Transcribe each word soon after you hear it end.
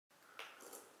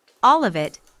All of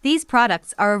it, these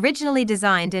products are originally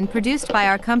designed and produced by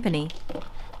our company,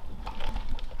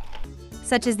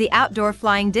 such as the outdoor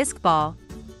flying disc ball,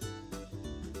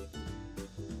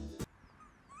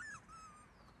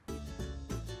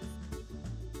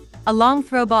 a long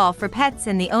throw ball for pets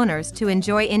and the owners to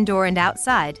enjoy indoor and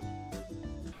outside.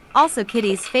 Also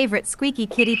Kitty's favorite squeaky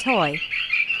kitty toy,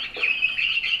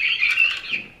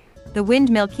 the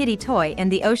windmill kitty toy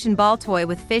and the ocean ball toy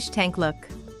with fish tank look.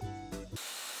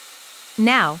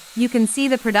 Now, you can see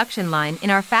the production line in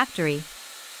our factory.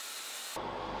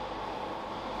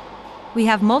 We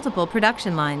have multiple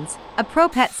production lines, a pro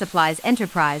pet supplies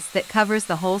enterprise that covers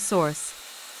the whole source.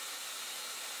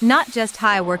 Not just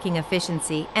high working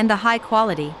efficiency and the high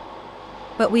quality,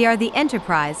 but we are the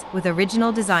enterprise with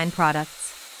original design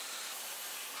products.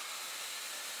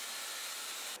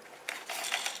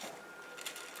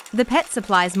 The pet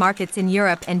supplies markets in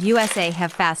Europe and USA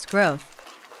have fast growth.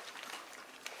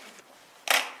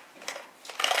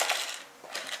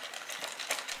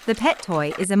 The pet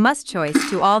toy is a must choice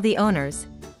to all the owners,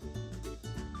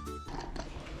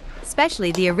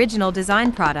 especially the original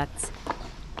design products.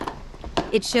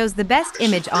 It shows the best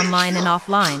image online and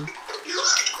offline.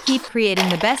 Keep creating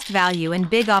the best value and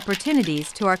big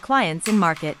opportunities to our clients in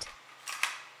market.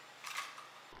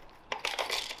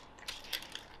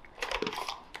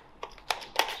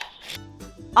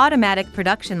 Automatic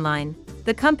production line.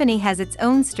 The company has its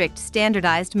own strict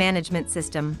standardized management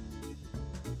system.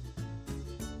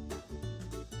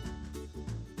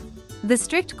 The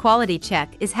strict quality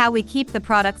check is how we keep the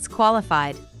products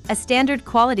qualified. A standard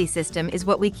quality system is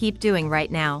what we keep doing right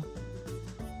now.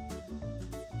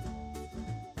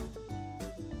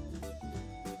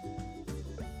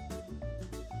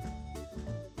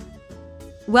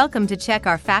 Welcome to check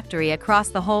our factory across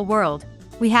the whole world.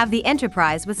 We have the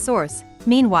enterprise with Source.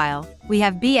 Meanwhile, we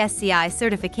have BSCI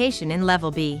certification in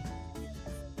level B.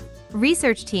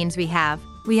 Research teams we have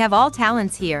all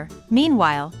talents here.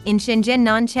 Meanwhile, in Shenzhen,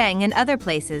 Nanchang and other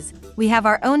places, we have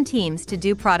our own teams to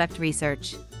do product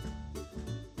research.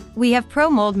 We have pro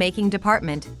mold making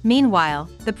department, meanwhile,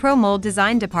 the pro mold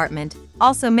design department,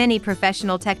 also many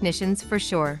professional technicians for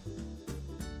sure.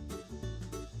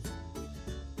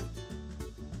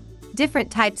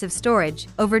 Different types of storage,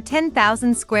 over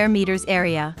 10,000 square meters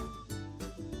area.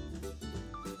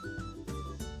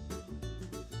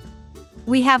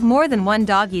 We have more than one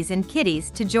doggies and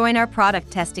kitties to join our product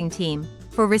testing team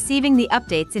for receiving the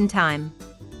updates in time.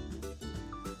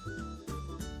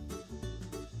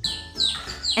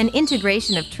 An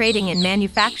integration of trading and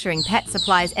manufacturing pet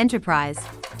supplies enterprise.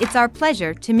 It's our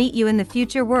pleasure to meet you in the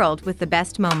future world with the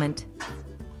best moment.